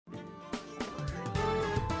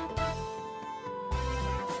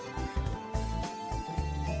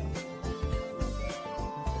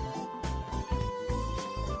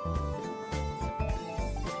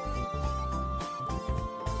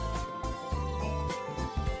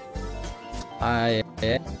I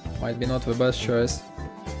might be not the best choice.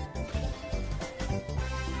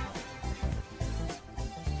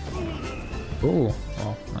 Ooh,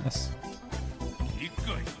 oh, nice.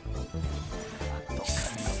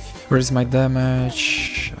 Where's my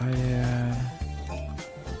damage?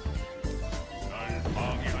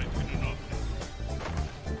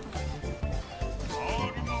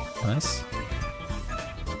 Nice.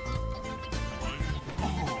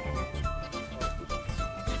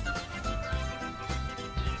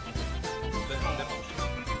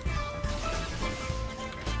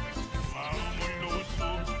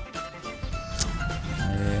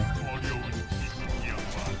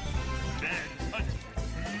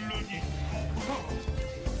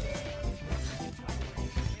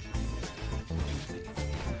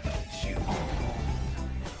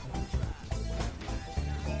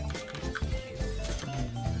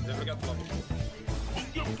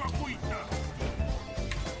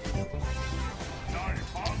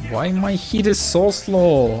 Why my hit is so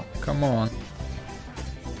slow? Come on.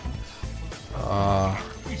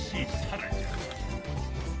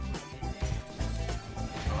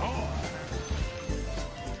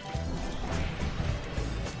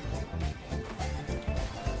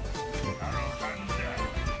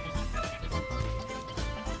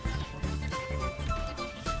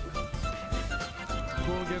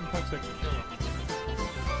 Go again 5 seconds.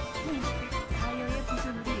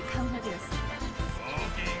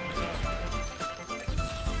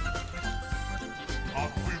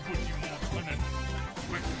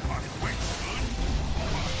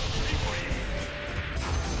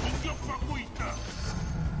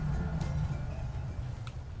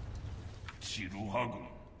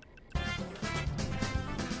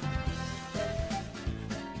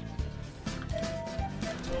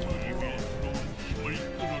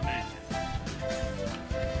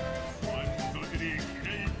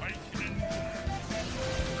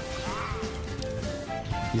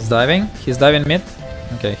 He's diving? He's diving mid?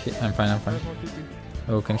 Okay, I'm fine, I'm fine.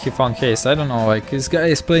 Oh, can he found haste? I don't know, like, this guy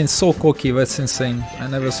is playing so cocky, that's insane. I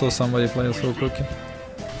never saw somebody play so cocky.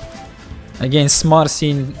 Against smart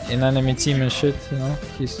scene in enemy team and shit, you know,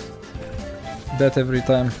 he's dead every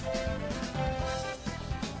time.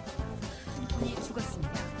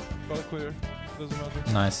 Clear. Doesn't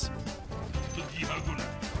matter. Nice.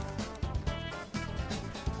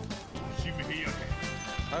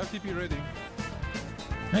 I have TP ready.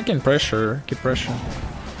 I can pressure, keep pressure.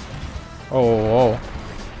 Oh, oh.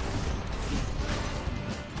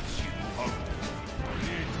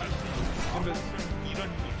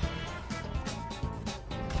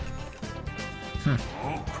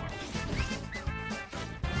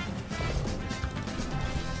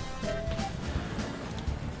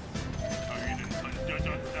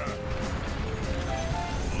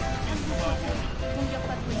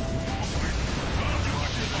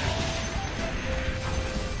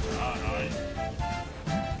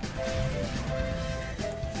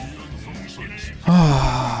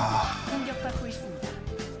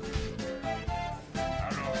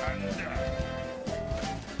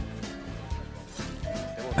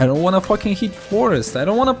 I don't wanna fucking hit forest. I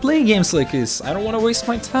don't wanna play games like this. I don't wanna waste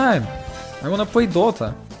my time. I wanna play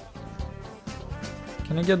Dota.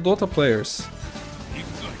 Can I get Dota players?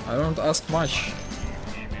 I don't ask much.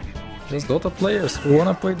 Just Dota players who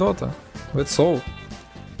wanna play Dota. That's all.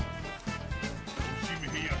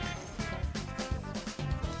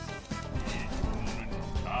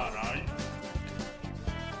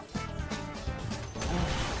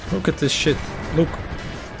 Look at this shit. Look.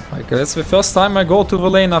 Like, that's the first time I go to the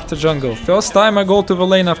lane after jungle. First time I go to the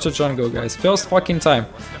lane after jungle, guys. First fucking time.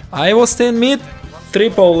 I was staying mid,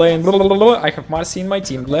 triple lane, blah, blah, blah, blah. I have Marcy in my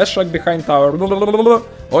team. Glass shock behind tower, blah, blah, blah, blah,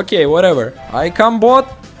 blah. Okay, whatever. I come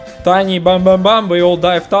bot, tiny bam bam bam, we all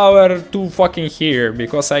dive tower to fucking here,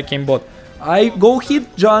 because I came bot. I go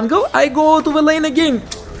hit jungle, I go to the lane again.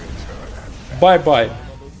 Bye bye.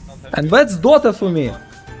 And that's Dota for me.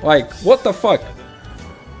 Like, what the fuck?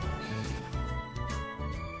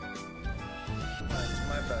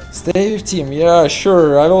 Stay with team, yeah,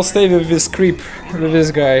 sure, I will stay with this creep, with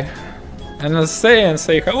this guy. And I'll stay and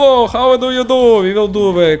say, hello, how do you do? We will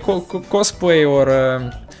do the cosplay or...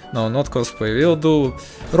 no, not cosplay, we will do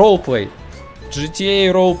roleplay.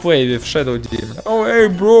 GTA roleplay with Shadow Demon. Oh, hey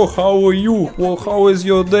bro, how are you? Well, how is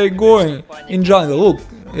your day going? In jungle, look,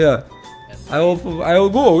 yeah. I will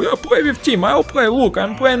go, yeah, play with team, I will play, look,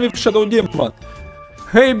 I'm playing with Shadow Demon.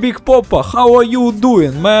 Hey Big Papa, how are you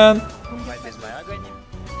doing, man?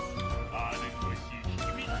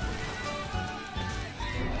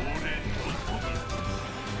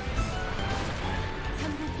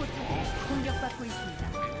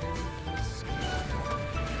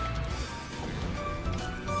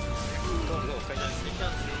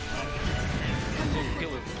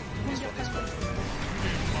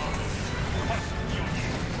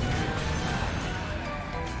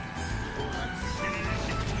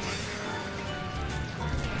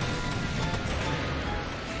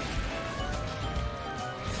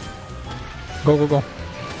 Go, go, go.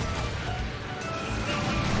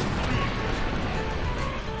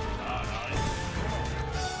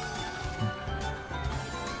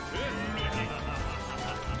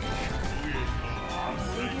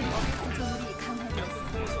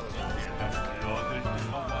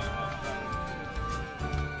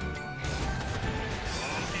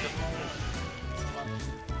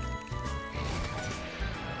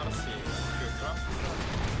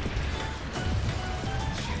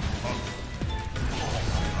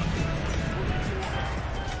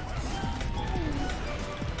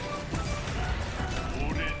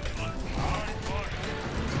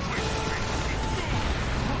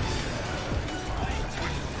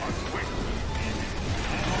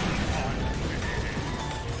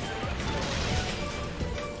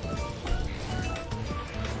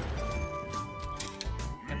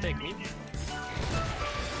 Take me.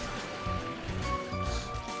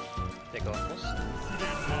 Take almost.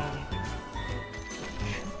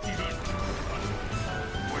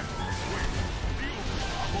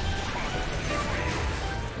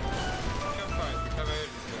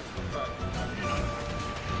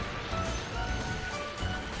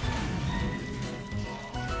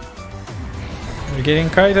 We're getting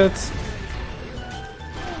kited.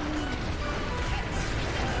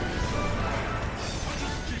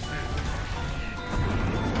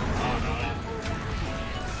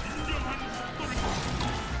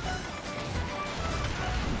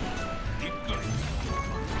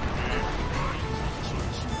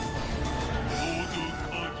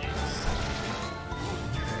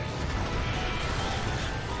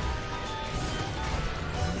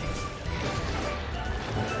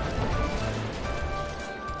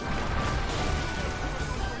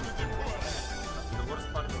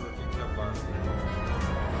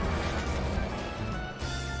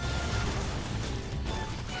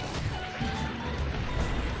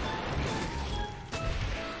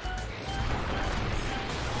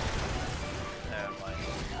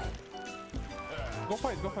 Go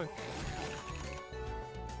fight, go fight.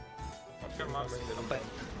 Don't fight.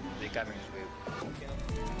 They coming this way.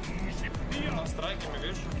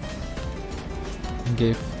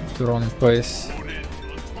 Gave the wrong place.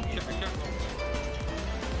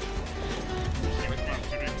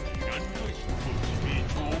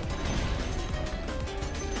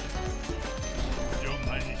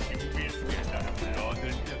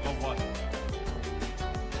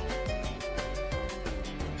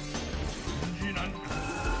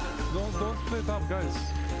 Don't split up, guys.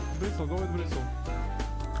 Bristle, go with Bristle.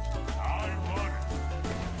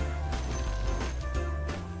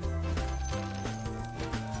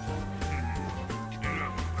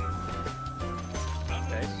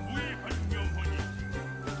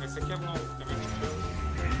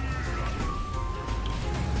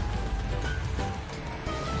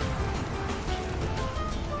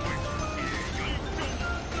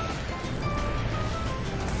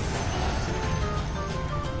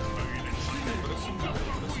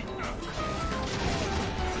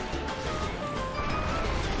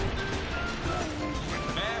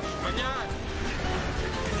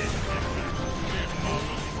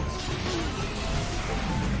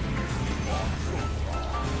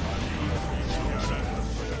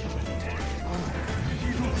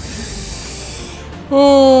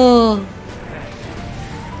 Oh.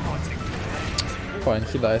 Fine,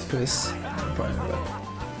 he died for this. I'm fine with that.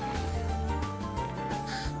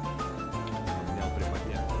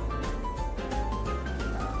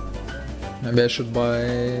 Maybe I should buy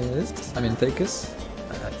this? I mean, take this?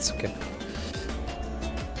 It's okay.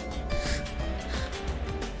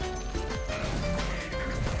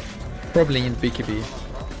 Probably in BKB.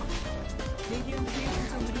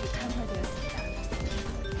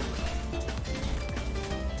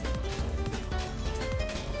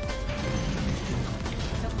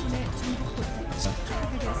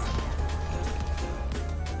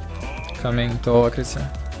 Coming to aqui.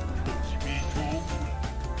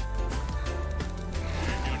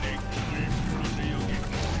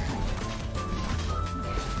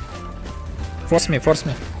 Force me, force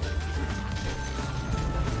me.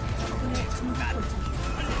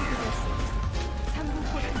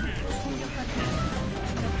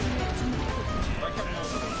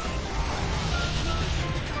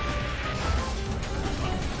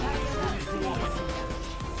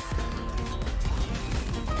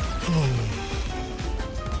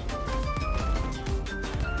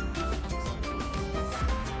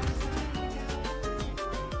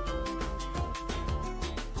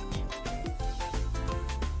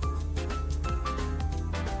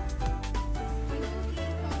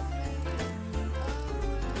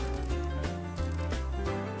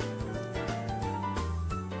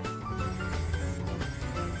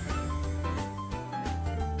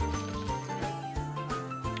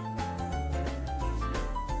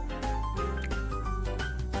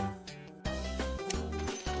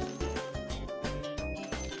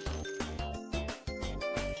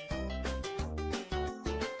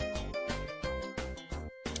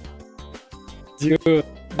 Dude,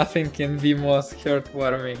 nothing can be more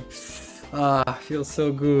heartwarming. Ah, feels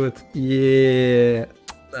so good. Yeah,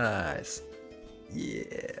 nice.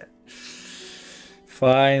 Yeah.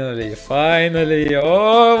 Finally, finally.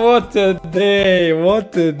 Oh, what a day!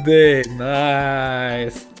 What a day!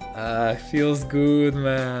 Nice. Ah, feels good,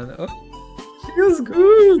 man. Oh, feels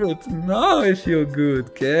good. Now I feel good.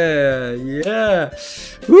 Yeah, yeah.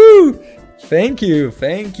 Woo! Thank you,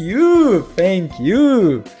 thank you, thank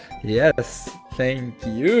you. Yes, thank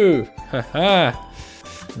you. Haha.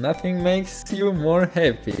 Nothing makes you more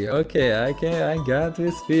happy. Okay, I got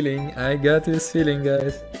this feeling. I got this feeling,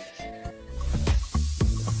 guys.